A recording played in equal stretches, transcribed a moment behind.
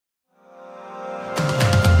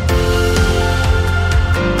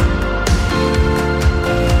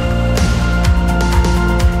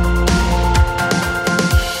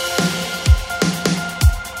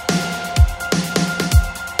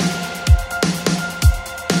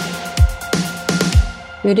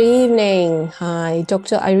Good evening. Hi,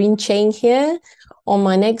 Dr. Irene Chang here on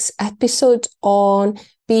my next episode on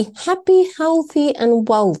Be Happy, Healthy, and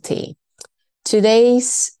Wealthy.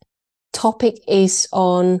 Today's topic is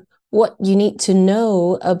on what you need to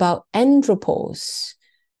know about andropause.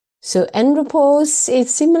 So andropause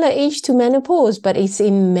is similar age to menopause, but it's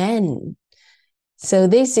in men. So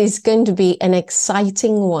this is going to be an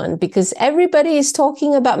exciting one because everybody is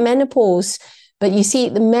talking about menopause. But you see,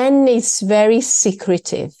 the men is very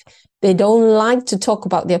secretive. They don't like to talk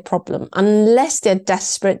about their problem. Unless they're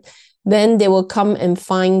desperate, then they will come and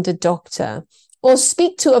find the doctor or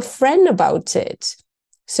speak to a friend about it.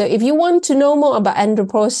 So if you want to know more about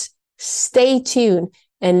andropause, stay tuned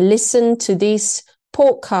and listen to this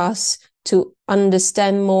podcast to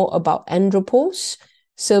understand more about andropause.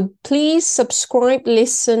 So please subscribe,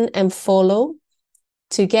 listen, and follow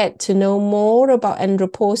to get to know more about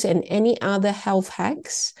andropause and any other health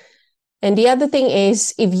hacks. And the other thing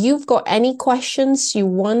is, if you've got any questions you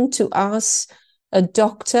want to ask a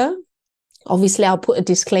doctor, obviously I'll put a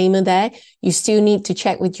disclaimer there. You still need to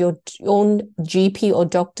check with your own GP or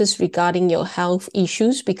doctors regarding your health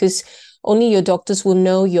issues, because only your doctors will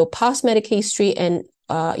know your past medical history and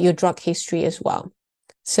your drug history as well.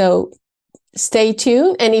 So stay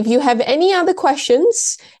tuned. And if you have any other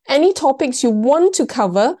questions, any topics you want to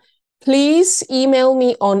cover, please email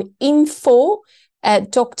me on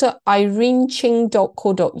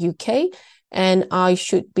info@drireneching.co.uk, and I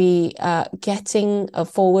should be getting a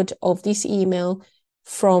forward of this email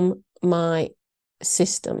from my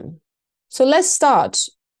system. So let's start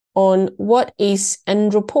on what is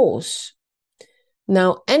andropause.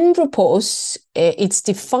 Now, andropause, it's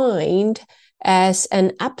defined as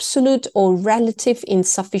an absolute or relative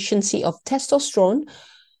insufficiency of testosterone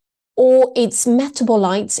or its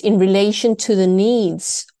metabolites in relation to the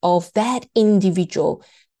needs of that individual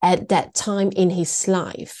at that time in his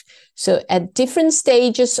life. So at different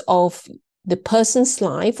stages of the person's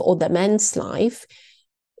life or the man's life,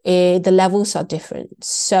 the levels are different.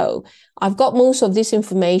 So I've got most of this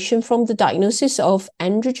information from the diagnosis of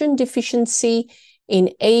androgen deficiency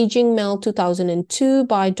in Aging Male 2002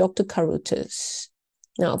 by Dr. Caruthers.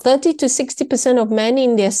 Now, 30 to 60% of men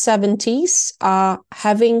in their 70s are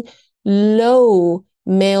having low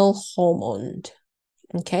male hormone.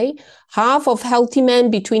 Okay, half of healthy men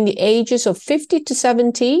between the ages of 50 to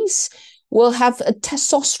 70s will have a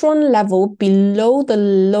testosterone level below the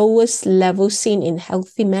lowest level seen in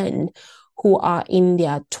healthy men who are in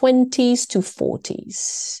their 20s to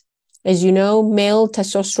 40s. As you know, male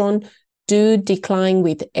testosterone do decline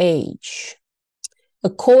with age.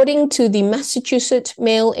 According to the Massachusetts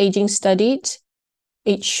Male Aging Study,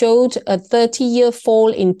 it showed a 30-year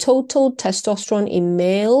fall in total testosterone in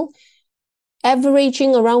male,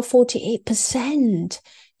 averaging around 48%,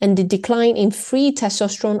 and the decline in free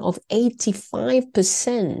testosterone of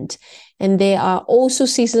 85%. And there are also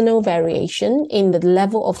seasonal variation in the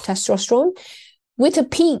level of testosterone, with a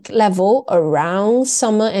peak level around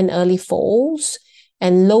summer and early falls,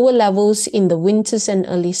 and lower levels in the winters and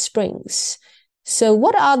early springs. So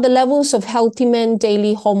what are the levels of healthy men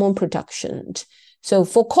daily hormone production? So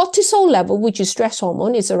for cortisol level, which is stress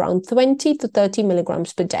hormone, is around 20 to 30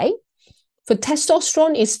 milligrams per day. For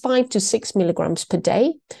testosterone, is 5 to 6 milligrams per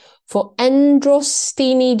day. For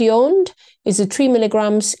androstenedione, is 3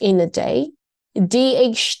 milligrams in a day.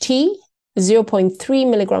 DHT, 0.3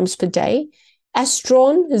 milligrams per day.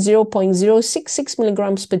 Estrone, 0.066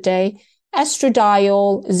 milligrams per day.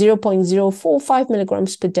 Estradiol, 0.045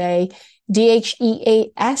 milligrams per day.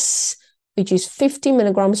 DHEAS, which is 50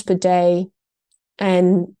 milligrams per day.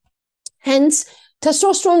 And hence,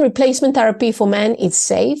 testosterone replacement therapy for men is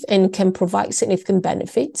safe and can provide significant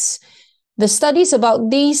benefits. The studies about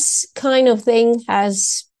this kind of thing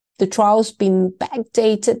has the trials been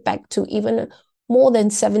backdated back to even more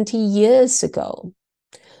than 70 years ago.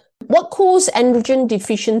 What causes androgen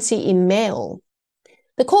deficiency in male?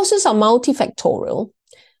 The causes are multifactorial.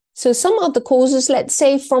 So some of the causes, let's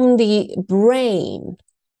say from the brain,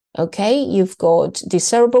 okay, you've got the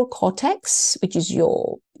cerebral cortex, which is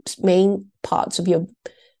your main parts of your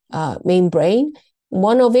main brain.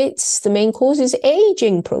 One of its, the main cause is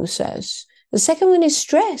aging process. The second one is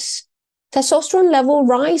stress. Testosterone level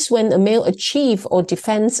rise when a male achieves or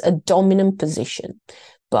defends a dominant position.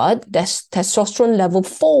 But testosterone level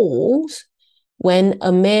falls when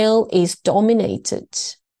a male is dominated.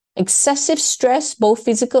 Excessive stress, both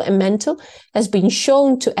physical and mental, has been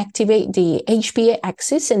shown to activate the HPA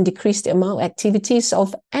axis and decrease the amount of activities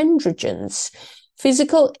of androgens.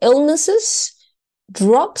 Physical illnesses,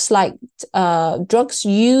 drugs like drugs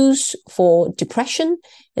used for depression,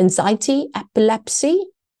 anxiety,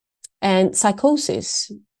 epilepsy, and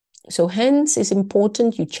psychosis. So hence, it's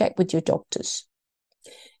important you check with your doctors.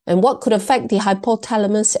 And what could affect the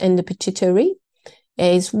hypothalamus and the pituitary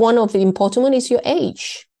is one of the important ones is your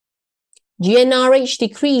age. GnRH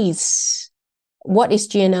decrease. What is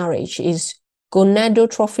GnRH? Is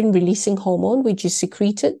gonadotrophin releasing hormone, which is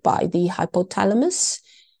secreted by the hypothalamus.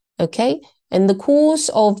 Okay. And the cause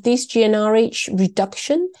of this GnRH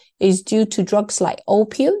reduction is due to drugs like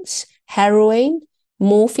opiates, heroin,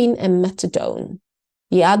 morphine, and methadone.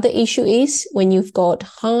 The other issue is when you've got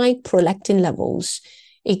high prolactin levels,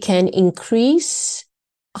 it can increase.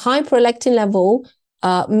 High prolactin level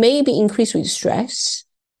may be increased with stress.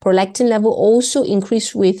 Prolactin level also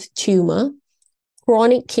increased with tumor,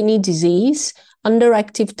 chronic kidney disease,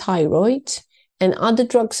 underactive thyroid, and other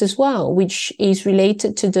drugs as well, which is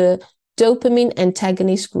related to the dopamine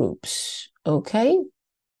antagonist groups. Okay.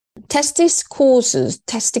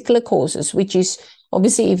 Testicular causes, which is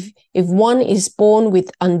obviously if one is born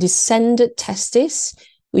with undescended testis,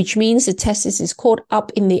 which means the testis is caught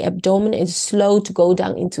up in the abdomen and slow to go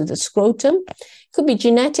down into the scrotum. Could be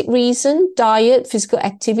genetic reason, diet, physical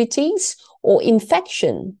activities, or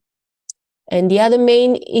infection. And the other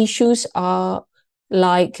main issues are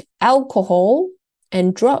like alcohol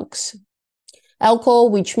and drugs. Alcohol,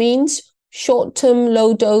 which means short-term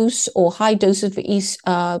low dose or high doses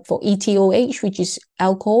for ETOH, which is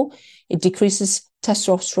alcohol, it decreases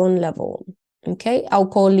testosterone level. Okay,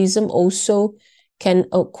 alcoholism also can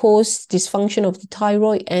cause dysfunction of the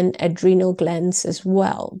thyroid and adrenal glands as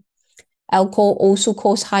well. Alcohol also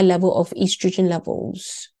causes high level of estrogen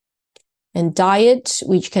levels. And diet,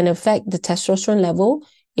 which can affect the testosterone level,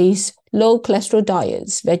 is low cholesterol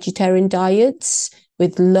diets, vegetarian diets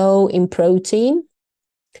with low in protein.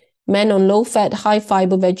 Men on low-fat,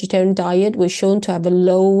 high-fiber vegetarian diet were shown to have a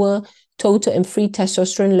lower total and free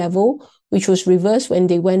testosterone level, which was reversed when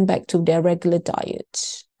they went back to their regular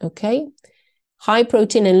diet. Okay? High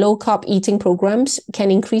protein and low-carb eating programs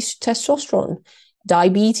can increase testosterone.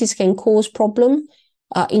 Diabetes can cause problem.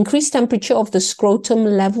 Increased temperature of the scrotum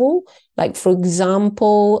level, like for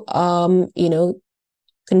example,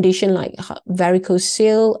 condition like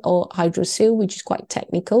varicocele or hydrocele, which is quite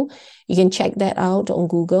technical. You can check that out on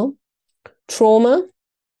Google. Trauma,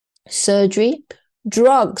 surgery,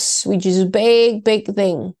 drugs, which is a big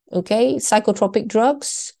thing. Okay, psychotropic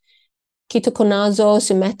drugs, ketoconazole,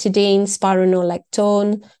 cimetidine,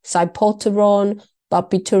 spironolactone, cypalterone,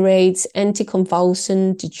 barbiturates,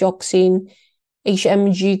 anticonvulsant, digoxin,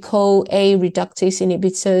 HMG-CoA reductase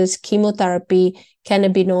inhibitors, chemotherapy,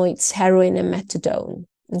 cannabinoids, heroin, and methadone.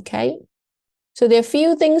 Okay, so there are a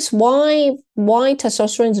few things why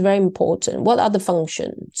testosterone is very important. What are the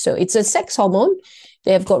functions? So it's a sex hormone.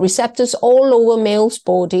 They've got receptors all over male's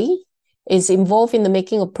body. It's involved in the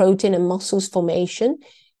making of protein and muscles formation.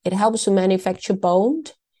 It helps to manufacture bone.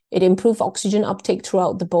 It improves oxygen uptake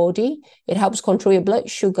throughout the body. It helps control your blood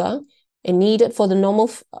sugar and needed for the normal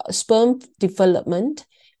sperm development.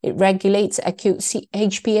 It regulates acute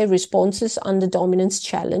HPA responses under dominance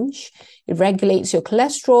challenge. It regulates your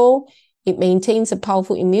cholesterol. It maintains a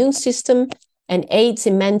powerful immune system and aids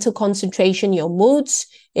in mental concentration, your moods.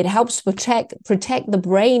 It helps protect the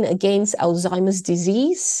brain against Alzheimer's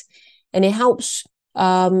disease. And it helps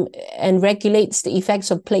and regulates the effects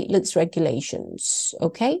of platelets regulations.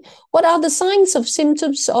 Okay. What are the signs of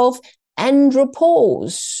symptoms of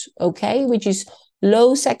andropause? Okay, which is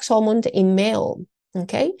low sex hormone in male.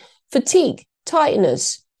 Okay, fatigue,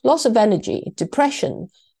 tiredness, loss of energy, depression,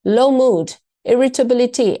 low mood,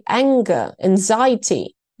 irritability, anger,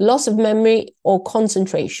 anxiety, loss of memory or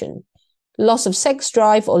concentration, loss of sex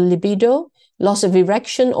drive or libido, loss of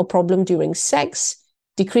erection or problem during sex,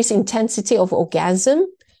 decreased intensity of orgasm,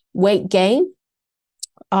 weight gain.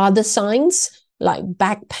 Other signs like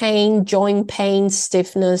back pain, joint pain,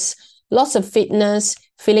 stiffness, loss of fitness,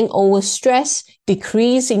 feeling overstressed,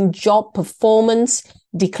 decrease in job performance,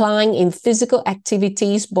 decline in physical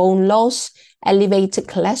activities, bone loss, elevated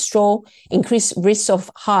cholesterol, increased risk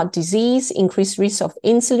of heart disease, increased risk of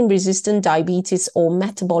insulin-resistant diabetes or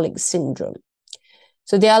metabolic syndrome.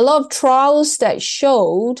 So there are a lot of trials that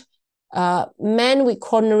showed men with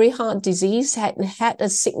coronary heart disease had a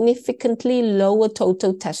significantly lower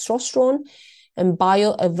total testosterone and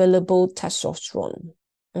bioavailable testosterone.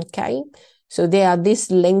 Okay, so there are this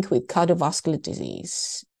link with cardiovascular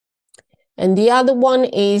disease. And the other one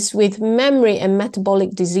is with memory and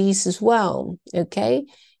metabolic disease as well. Okay,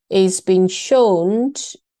 it's been shown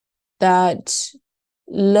that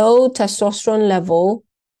low testosterone level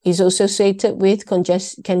is associated with congestive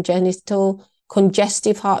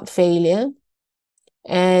heart failure.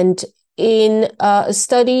 And in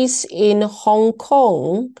studies in Hong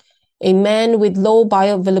Kong, In men with low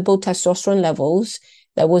bioavailable testosterone levels,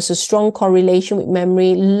 there was a strong correlation with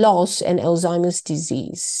memory loss and Alzheimer's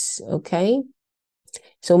disease, okay?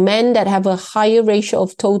 So men that have a higher ratio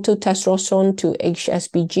of total testosterone to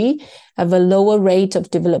HSPG have a lower rate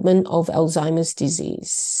of development of Alzheimer's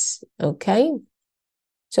disease, okay?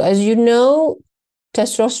 So as you know,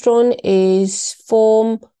 testosterone is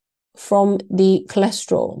formed from the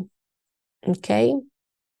cholesterol, okay?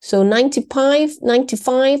 So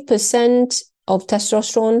 95% of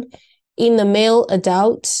testosterone in the male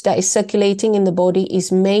adult that is circulating in the body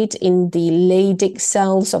is made in the Leydig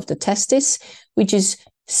cells of the testis, which is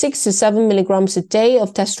 6 to 7 milligrams a day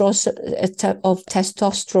of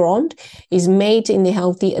testosterone is made in the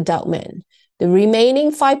healthy adult man. The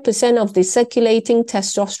remaining 5% of the circulating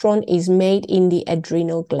testosterone is made in the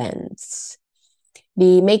adrenal glands.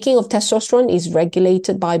 The making of testosterone is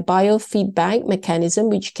regulated by biofeedback mechanism,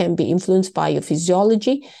 which can be influenced by your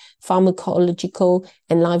physiology, pharmacological,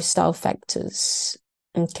 and lifestyle factors.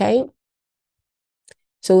 Okay.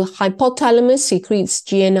 So hypothalamus secretes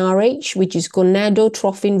GnRH, which is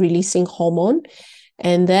gonadotrophin-releasing hormone,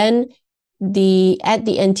 and then at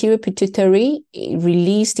the anterior pituitary, it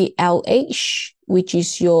release the LH, which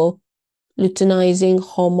is your luteinizing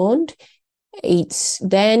hormone. It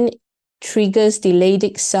then triggers the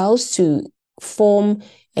Leydig cells to form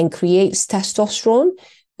and creates testosterone,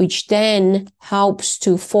 which then helps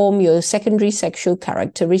to form your secondary sexual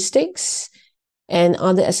characteristics and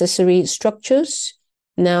other accessory structures.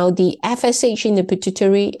 Now, the FSH in the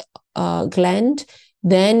pituitary gland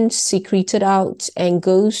then secreted out and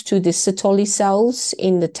goes to the Sertoli cells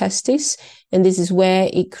in the testis, and this is where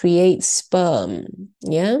it creates sperm.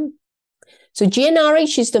 Yeah. So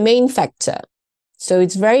GnRH is the main factor. So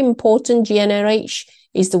it's very important. GnRH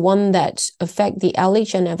is the one that affect the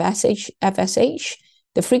LH and FSH.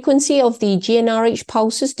 The frequency of the GnRH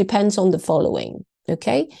pulses depends on the following.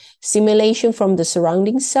 Okay, stimulation from the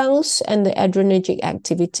surrounding cells and the adrenergic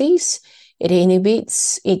activities.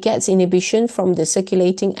 It gets inhibition from the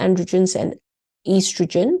circulating androgens and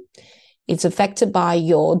estrogen. It's affected by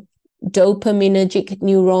your dopaminergic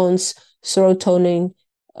neurons, serotonin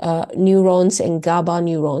neurons, and GABA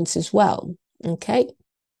neurons as well. Okay,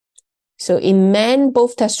 so in men,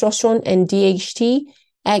 both testosterone and DHT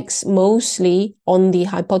acts mostly on the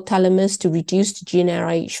hypothalamus to reduce the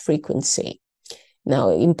GnRH frequency. Now,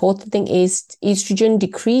 important thing is estrogen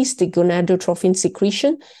decrease the gonadotrophin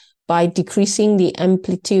secretion by decreasing the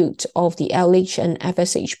amplitude of the LH and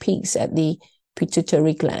FSH peaks at the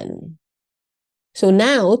pituitary gland. So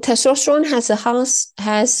now testosterone has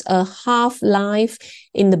a half-life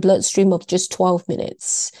in the bloodstream of just 12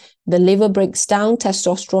 minutes. The liver breaks down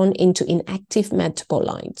testosterone into inactive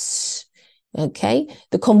metabolites. Okay,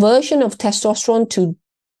 the conversion of testosterone to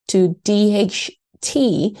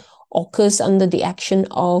DHT occurs under the action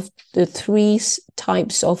of the 3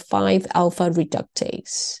 types of 5-alpha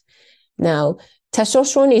reductase. Now,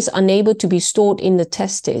 testosterone is unable to be stored in the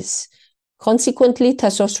testis. Consequently,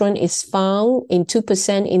 testosterone is found in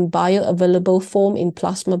 2% in bioavailable form in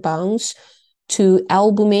plasma bounds to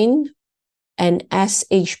albumin and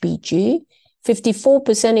SHBG.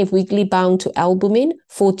 54% is weakly bound to albumin.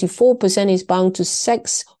 44% is bound to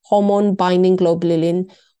sex hormone binding globulin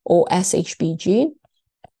or SHBG.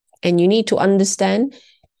 And you need to understand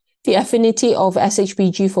the affinity of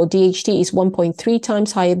SHBG for DHT is 1.3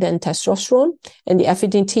 times higher than testosterone, and the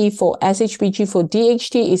affinity for SHBG for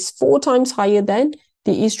DHT is 4 times higher than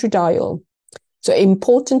the estradiol. So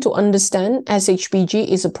important to understand, SHBG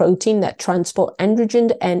is a protein that transports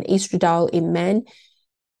androgen and estradiol in men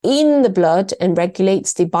in the blood and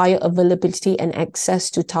regulates the bioavailability and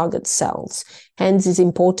access to target cells. Hence, it's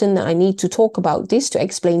important that I need to talk about this to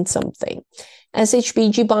explain something.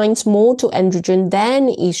 SHBG binds more to androgen than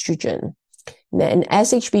estrogen. And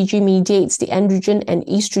SHBG mediates the androgen and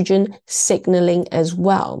estrogen signaling as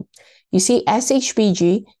well. You see,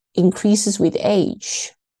 SHBG increases with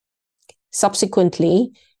age.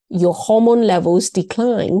 Subsequently, your hormone levels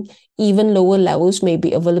decline. Even lower levels may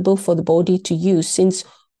be available for the body to use since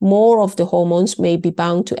more of the hormones may be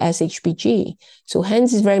bound to SHBG. So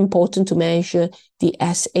hence, it's very important to measure the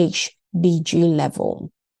SHBG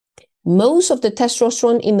level. Most of the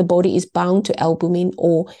testosterone in the body is bound to albumin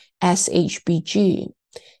or SHBG.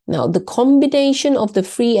 Now, the combination of the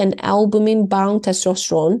free and albumin-bound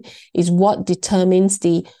testosterone is what determines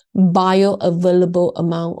the bioavailable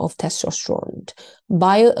amount of testosterone.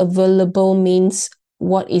 Bioavailable means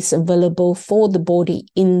what is available for the body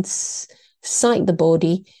inside the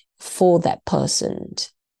body for that person.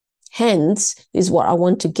 Hence, is what I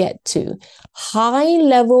want to get to. High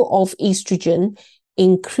level of estrogen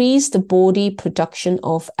increase the body production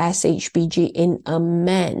of SHBG in a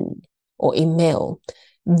man or a male.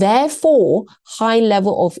 Therefore, high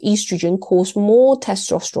level of estrogen cause more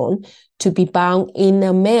testosterone to be bound in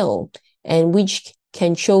a male, and which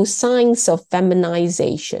can show signs of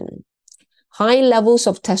feminization. High levels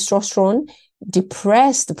of testosterone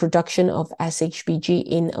depress the production of SHBG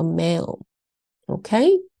in a male.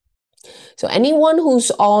 Okay? So anyone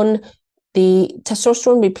who's on the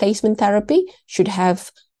testosterone replacement therapy should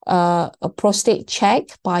have a prostate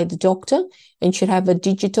check by the doctor and should have a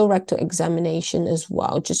digital rectal examination as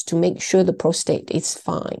well, just to make sure the prostate is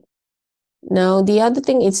fine. Now, the other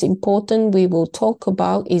thing it's important we will talk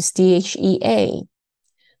about is DHEA.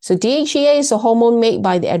 So DHEA is a hormone made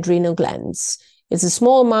by the adrenal glands. It's a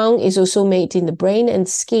small amount, is also made in the brain and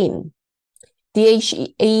skin.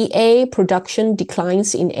 DHEA production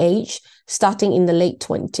declines in age, starting in the late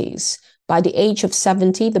 20s. By the age of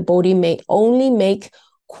 70, the body may only make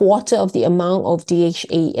quarter of the amount of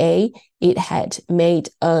DHEA it had made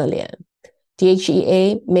earlier.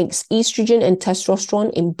 DHEA makes estrogen and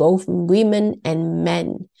testosterone in both women and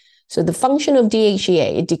men. So the function of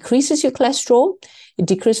DHEA, it decreases your cholesterol, it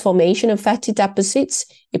decreases formation of fatty deposits,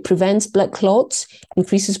 it prevents blood clots,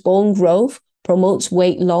 increases bone growth, promotes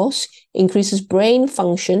weight loss, increases brain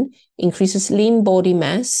function, increases lean body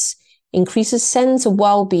mass, increases sense of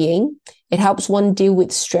well-being. It helps one deal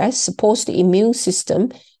with stress, supports the immune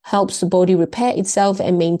system, helps the body repair itself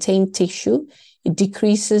and maintain tissue. It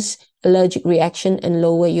decreases allergic reaction and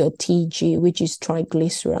lower your TG, which is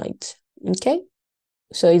triglyceride. Okay?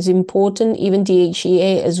 So it's important, even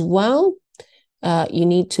DHEA as well. You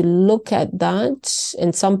need to look at that.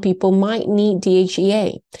 And some people might need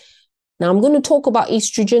DHEA. Now, I'm going to talk about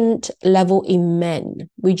estrogen level in men,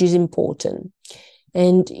 which is important.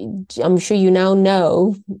 And I'm sure you now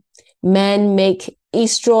know men make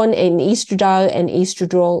estrogen and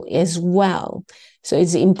estradiol as well. So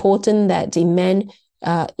it's important that in men,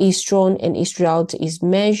 estrogen and estradiol is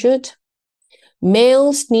measured.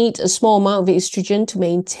 Males need a small amount of estrogen to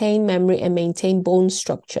maintain memory and maintain bone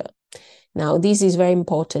structure. Now, this is very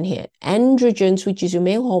important here. Androgens, which is your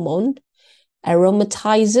male hormone,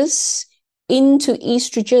 aromatizes into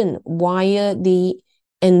estrogen via the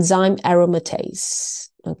enzyme aromatase.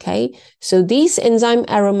 Okay, so this enzyme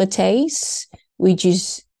aromatase, which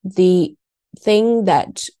is the thing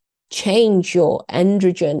that change your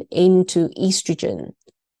androgen into estrogen.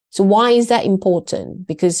 So why is that important?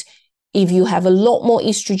 Because if you have a lot more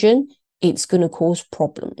estrogen, it's going to cause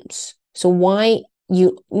problems. So why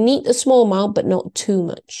you need a small amount, but not too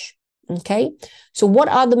much. Okay. So what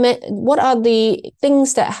are the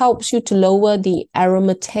things that helps you to lower the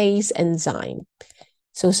aromatase enzyme?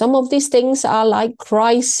 So some of these things are like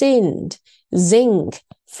chrysin, zinc,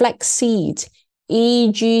 flaxseed,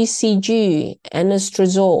 EGCG,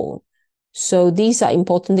 anastrozole. So these are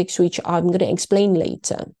important things which I'm going to explain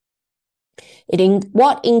later.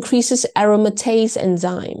 What increases aromatase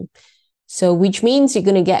enzyme? So which means you're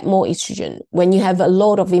going to get more estrogen when you have a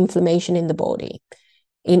lot of inflammation in the body,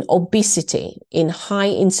 in obesity, in high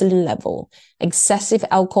insulin level, excessive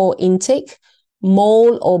alcohol intake,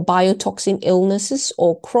 mold or biotoxin illnesses,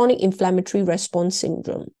 or chronic inflammatory response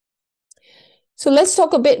syndrome. So let's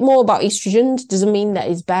talk a bit more about estrogen. It doesn't mean that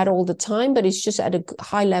it's bad all the time, but it's just at a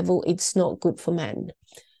high level, it's not good for men.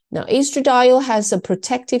 Now, estradiol has a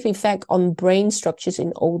protective effect on brain structures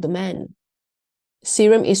in older men.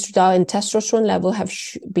 Serum estradiol and testosterone level have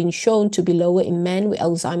been shown to be lower in men with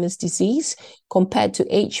Alzheimer's disease compared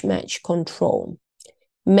to age-matched control.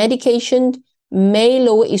 Medication may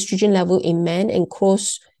lower estrogen level in men and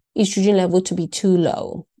cause estrogen level to be too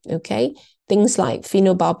low. Okay, things like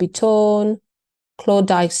phenobarbital,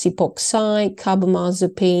 chlordiazepoxide,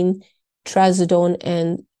 carbamazepine, trazodone,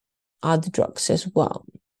 and other drugs as well.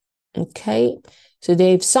 Okay, so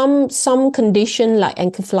they have some condition like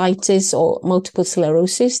encephalitis or multiple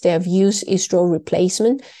sclerosis. They have used estradiol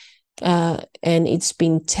replacement, and it's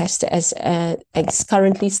been tested as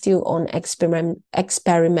currently still on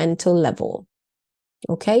experimental level.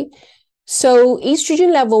 Okay, so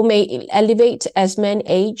estrogen level may elevate as men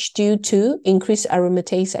age due to increased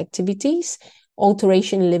aromatase activities,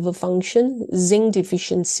 alteration in liver function, zinc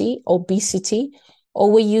deficiency, obesity,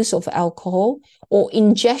 overuse of alcohol, or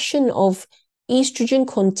ingestion of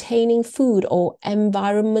estrogen-containing food or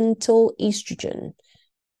environmental estrogen.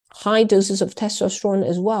 High doses of testosterone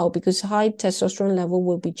as well, because high testosterone level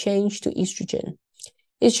will be changed to estrogen.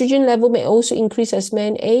 Estrogen level may also increase as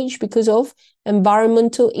men age because of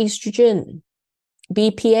environmental estrogen,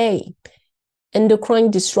 BPA,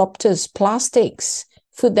 endocrine disruptors, plastics,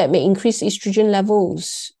 food that may increase estrogen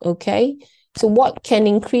levels, okay? So what can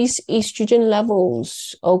increase estrogen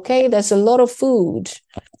levels? Okay, there's a lot of food.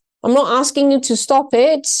 I'm not asking you to stop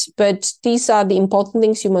it, but these are the important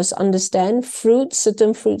things you must understand. Fruits,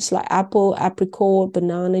 certain fruits like apple, apricot,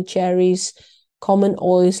 banana, cherries, common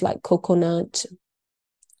oils like coconut,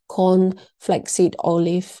 corn, flaxseed,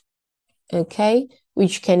 olive, okay,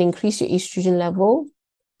 which can increase your estrogen level.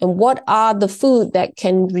 And what are the food that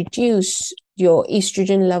can reduce your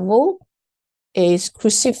estrogen level? Is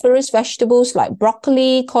cruciferous vegetables like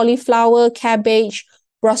broccoli, cauliflower, cabbage,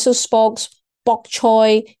 Brussels sprouts, bok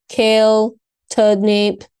choy, kale,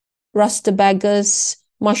 turnip, rutabagas,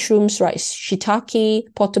 mushrooms like shiitake,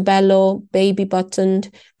 portobello, baby button,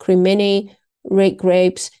 cremini, red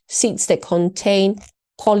grapes, seeds that contain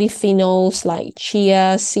polyphenols like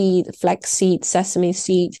chia seed, flax seed, sesame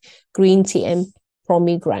seed, green tea, and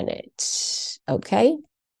pomegranate. Okay.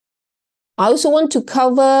 I also want to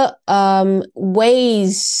cover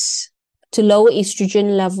ways to lower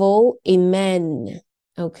estrogen level in men.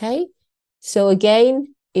 Okay. So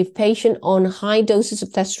again, if patient on high doses of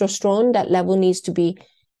testosterone, that level needs to be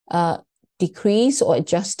decreased or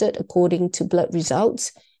adjusted according to blood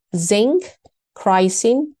results. Zinc,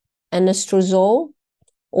 chrysin, anastrozole,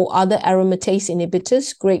 or other aromatase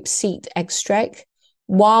inhibitors, grapeseed extract,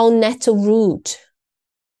 wild nettle root.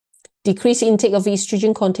 Decrease intake of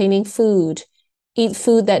estrogen-containing food. Eat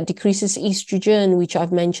food that decreases estrogen, which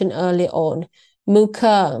I've mentioned earlier on.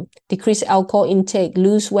 Muka, decrease alcohol intake,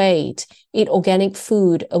 lose weight, eat organic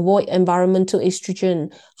food, avoid environmental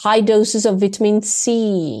estrogen, high doses of vitamin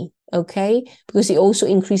C, okay, because it also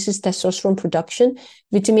increases testosterone production,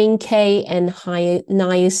 vitamin K and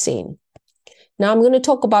niacin. Now I'm going to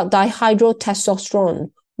talk about dihydrotestosterone.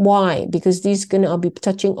 Why? Because this is going to, I'll be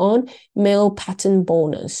touching on male pattern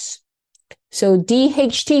baldness. So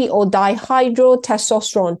DHT or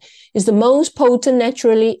dihydrotestosterone is the most potent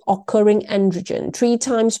naturally occurring androgen, 3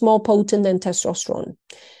 times more potent than testosterone.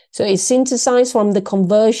 So it's synthesized from the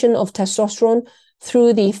conversion of testosterone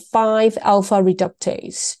through the 5-alpha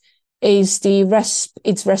reductase.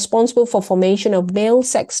 It's responsible for formation of male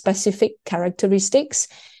sex-specific characteristics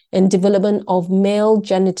and development of male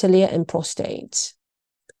genitalia and prostate.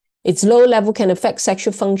 Its low level can affect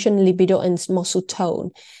sexual function, libido, and muscle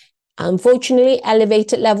tone. Unfortunately,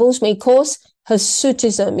 elevated levels may cause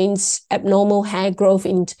hirsutism, means abnormal hair growth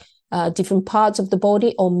in different parts of the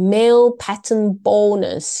body, or male pattern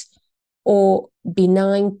baldness, or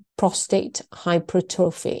benign prostate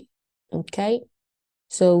hypertrophy. Okay,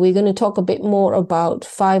 so we're going to talk a bit more about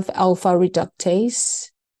 5-alpha reductase.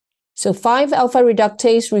 So 5-alpha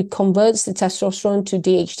reductase reconverts the testosterone to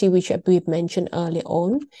DHT, which we've mentioned earlier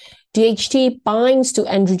on. DHT binds to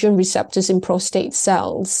androgen receptors in prostate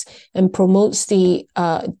cells and promotes the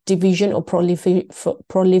division or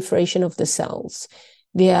proliferation of the cells.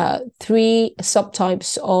 There are 3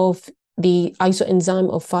 subtypes of the isoenzyme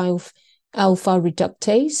of 5-alpha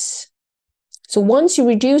reductase. So once you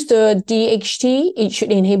reduce the DHT, it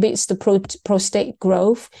should inhibit the prostate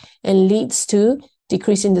growth and leads to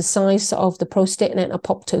decrease in the size of the prostate and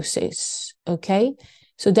apoptosis. Okay.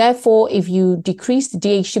 So therefore, if you decrease the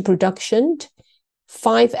DHT production,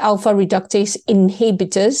 5-alpha reductase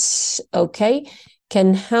inhibitors, okay,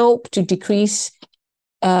 can help to decrease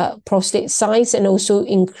prostate size and also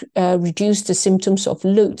reduce the symptoms of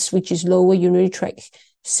LUTS, which is lower urinary tract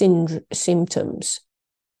symptoms.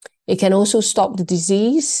 It can also stop the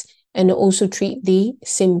disease and also treat the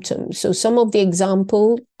symptoms. So some of the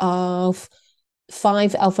example of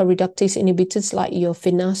 5-alpha reductase inhibitors like your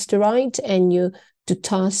finasteride and your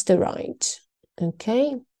dutasteride.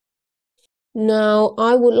 Okay. Now,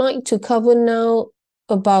 I would like to cover now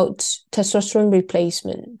about testosterone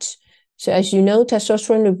replacement. So as you know,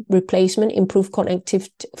 testosterone replacement improves cognitive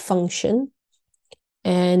function.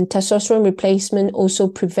 And testosterone replacement also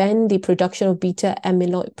prevent the production of beta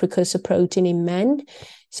amyloid precursor protein in men.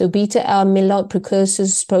 So beta amyloid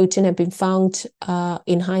precursors protein have been found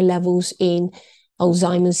in high levels in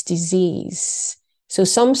Alzheimer's disease. So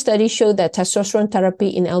some studies show that testosterone therapy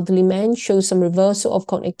in elderly men shows some reversal of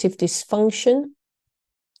cognitive dysfunction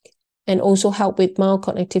and also help with mild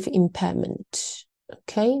cognitive impairment.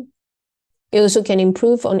 Okay. It also can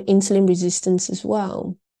improve on insulin resistance as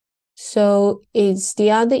well. So it's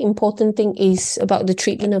the other important thing is about the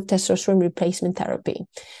treatment of testosterone replacement therapy.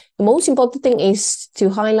 The most important thing is to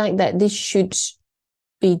highlight that this should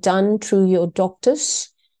be done through your doctors,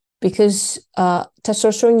 because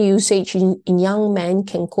testosterone usage in young men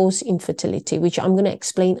can cause infertility, which I'm going to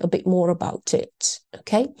explain a bit more about it.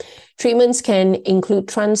 Okay. Treatments can include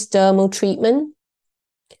transdermal treatment.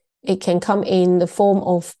 It can come in the form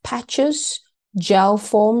of patches gel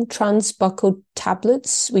form transbuccal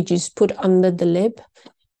tablets, which is put under the lip,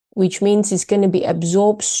 which means it's going to be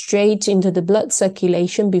absorbed straight into the blood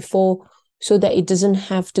circulation before, so that it doesn't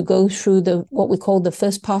have to go through what we call the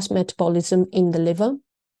first pass metabolism in the liver.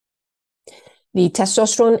 The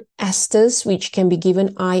testosterone esters, which can be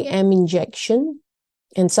given IM injection,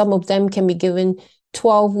 and some of them can be given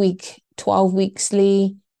 12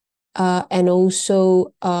 weekly, and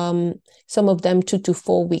also some of them 2 to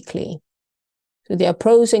 4 weekly. So there are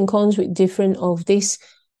pros and cons with different of these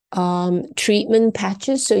treatment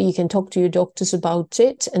patches, so you can talk to your doctors about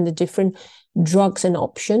it and the different drugs and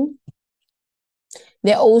option.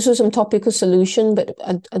 There are also some topical solution, but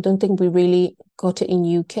I don't think we really got it in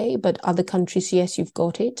UK, but other countries, yes, you've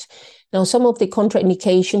got it. Now, some of the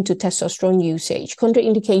contraindication to testosterone usage.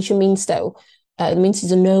 Contraindication means that it means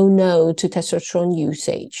it's a no to testosterone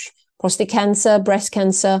usage. Prostate cancer, breast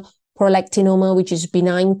cancer, prolactinoma, which is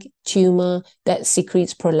benign tumor that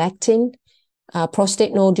secretes prolactin,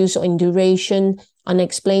 prostate nodules or induration,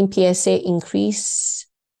 unexplained PSA increase,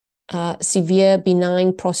 severe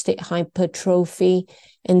benign prostate hypertrophy,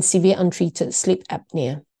 and severe untreated sleep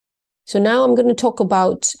apnea. So now I'm going to talk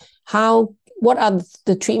about what are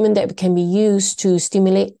the treatment that can be used to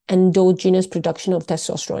stimulate endogenous production of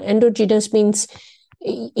testosterone. Endogenous means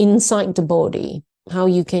inside the body,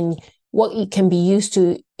 what it can be used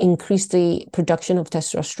to increase the production of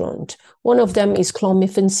testosterone. One of them is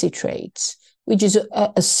clomiphene citrate, which is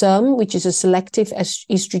a SERM, which is a selective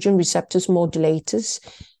estrogen receptors modulators.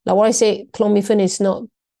 Now, why I say clomiphene is not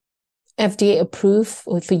FDA approved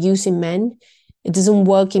for use in men. It doesn't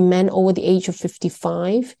work in men over the age of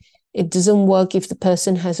 55. It doesn't work if the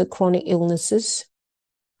person has a chronic illnesses.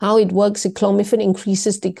 How it works, clomiphene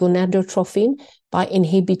increases the gonadotrophin by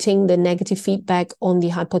inhibiting the negative feedback on the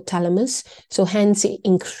hypothalamus. So hence it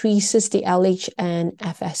increases the LH and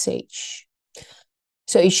FSH.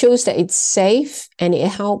 So it shows that it's safe and it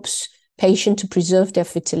helps patients to preserve their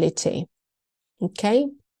fertility. Okay.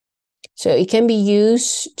 So it can be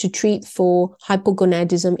used to treat for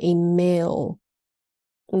hypogonadism in male.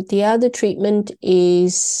 The other treatment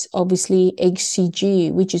is obviously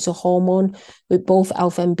HCG, which is a hormone with both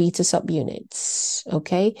alpha and beta subunits.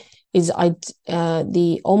 Okay, is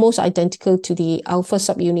the almost identical to the alpha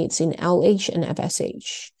subunits in LH and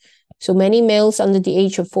FSH. So many males under the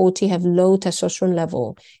age of 40 have low testosterone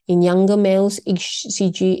level. In younger males,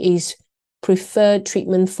 HCG is preferred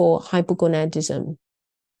treatment for hypogonadism.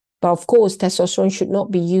 But of course, testosterone should not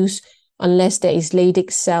be used unless there is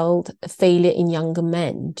Leydig cell failure in younger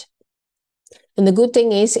men. And the good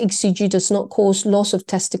thing is HCG does not cause loss of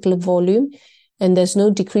testicular volume, and there's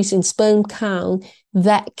no decrease in sperm count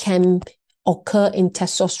that can occur in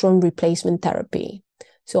testosterone replacement therapy.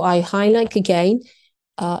 So I highlight again,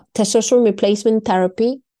 testosterone replacement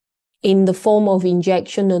therapy in the form of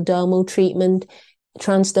injection or dermal treatment,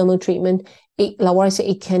 transdermal treatment, it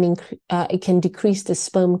can decrease the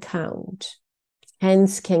sperm count,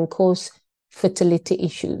 hence can cause fertility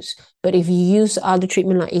issues. But if you use other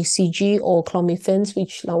treatment like HCG or clomiphene,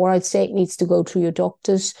 which like I said needs to go through your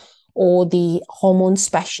doctors or the hormone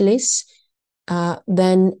specialists,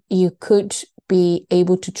 then you could be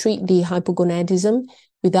able to treat the hypogonadism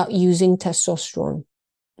without using testosterone.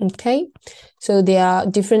 Okay, so there are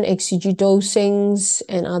different HCG dosings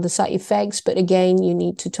and other side effects, but again, you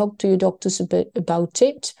need to talk to your doctors a bit about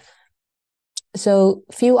it. So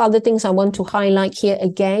a few other things I want to highlight here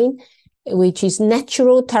again, which is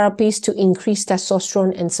natural therapies to increase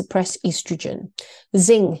testosterone and suppress estrogen.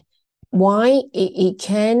 Zinc, why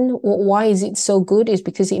is it so good is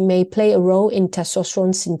because it may play a role in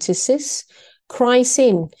testosterone synthesis.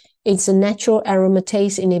 Chrysin, it's a natural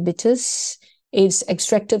aromatase inhibitors. It's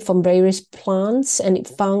extracted from various plants and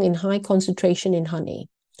it's found in high concentration in honey.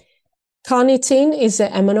 Carnitine is an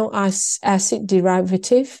amino acid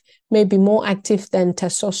derivative, may be more active than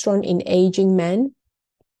testosterone in aging men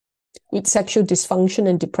with sexual dysfunction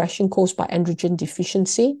and depression caused by androgen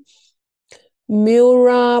deficiency.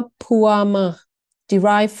 Murapuama,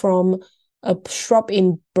 derived from a shrub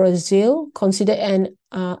in Brazil, considered an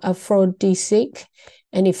aphrodisiac,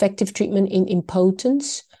 an effective treatment in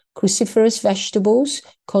impotence. Cruciferous vegetables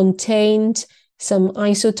contained some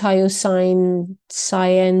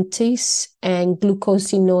isothiocyanates and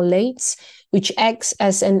glucosinolates, which acts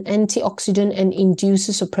as an antioxidant and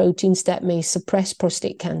induces proteins that may suppress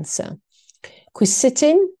prostate cancer.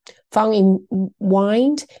 Quercetin, found in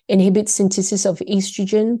wine, inhibits synthesis of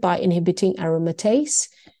estrogen by inhibiting aromatase.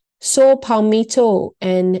 Saw palmetto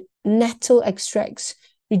and nettle extracts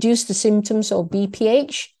reduce the symptoms of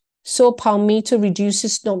BPH. Saw palmetto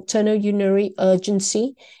reduces nocturnal urinary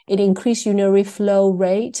urgency. It increases urinary flow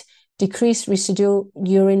rate, decrease residual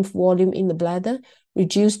urine volume in the bladder,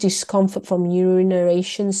 reduce discomfort from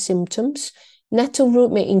urination symptoms. Nettle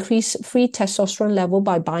root may increase free testosterone level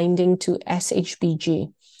by binding to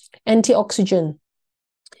SHBG. Antioxidant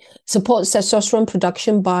supports testosterone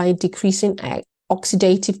production by decreasing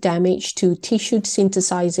oxidative damage to tissue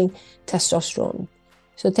synthesizing testosterone.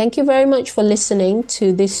 So thank you very much for listening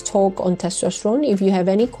to this talk on testosterone. If you have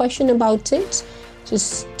any question about it,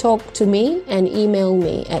 just talk to me and email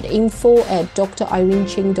me at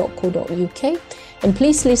info@drireneching.co.uk. And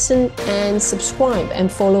please listen and subscribe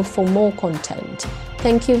and follow for more content.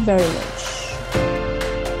 Thank you very much.